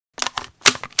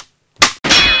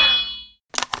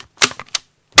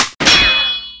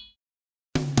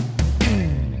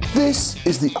This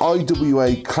is the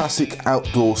IWA Classic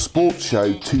Outdoor Sports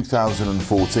Show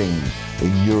 2014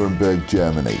 in Nuremberg,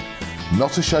 Germany.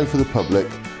 Not a show for the public,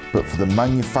 but for the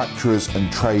manufacturers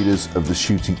and traders of the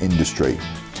shooting industry.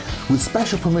 With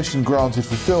special permission granted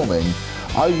for filming,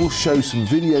 I will show some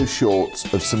video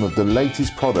shorts of some of the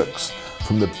latest products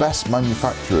from the best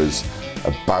manufacturers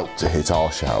about to hit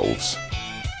our shelves.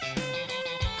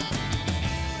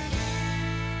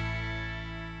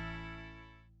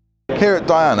 Here at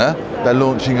Diana, they're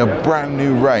launching a brand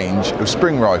new range of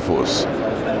spring rifles.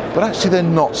 But actually they're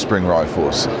not spring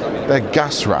rifles, they're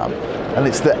gas ram. And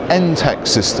it's the N-Tec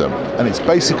system, and it's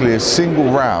basically a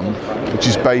single ram which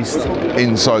is based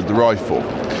inside the rifle.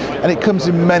 And it comes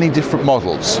in many different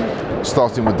models,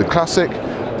 starting with the Classic,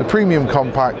 the Premium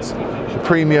Compact, the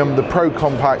Premium, the Pro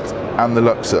Compact and the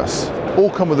Luxus. All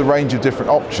come with a range of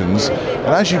different options, and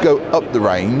as you go up the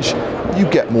range, you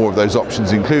get more of those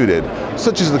options included,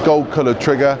 such as the gold coloured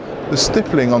trigger, the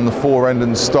stippling on the fore end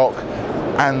and stock,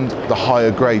 and the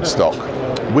higher grade stock.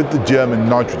 With the German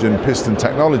nitrogen piston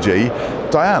technology,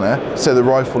 Diana said the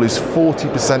rifle is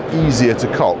 40% easier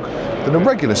to cock than a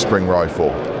regular spring rifle.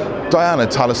 Diana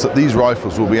tell us that these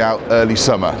rifles will be out early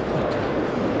summer,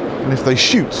 and if they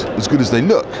shoot as good as they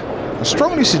look, I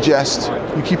strongly suggest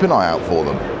you keep an eye out for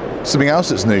them. Something else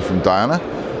that's new from Diana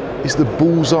is the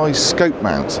Bullseye scope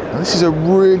mount. Now, this is a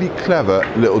really clever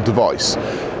little device,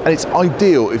 and it's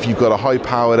ideal if you've got a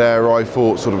high-powered air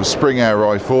rifle, sort of a spring air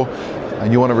rifle,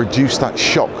 and you want to reduce that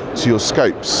shock to your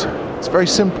scopes. It's very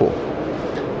simple.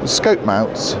 The scope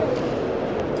mounts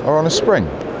are on a spring.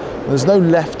 There's no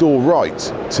left or right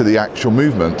to the actual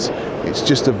movement. It's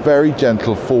just a very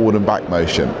gentle forward and back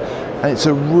motion, and it's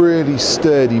a really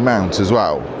sturdy mount as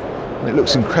well, and it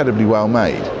looks incredibly well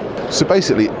made. So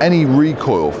basically any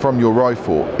recoil from your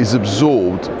rifle is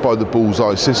absorbed by the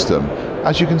Bullseye system,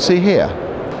 as you can see here.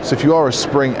 So if you are a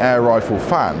spring air rifle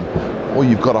fan, or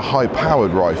you've got a high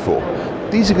powered rifle,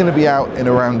 these are going to be out in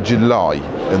around July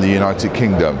in the United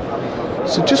Kingdom.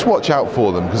 So just watch out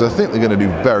for them, because I think they're going to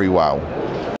do very well.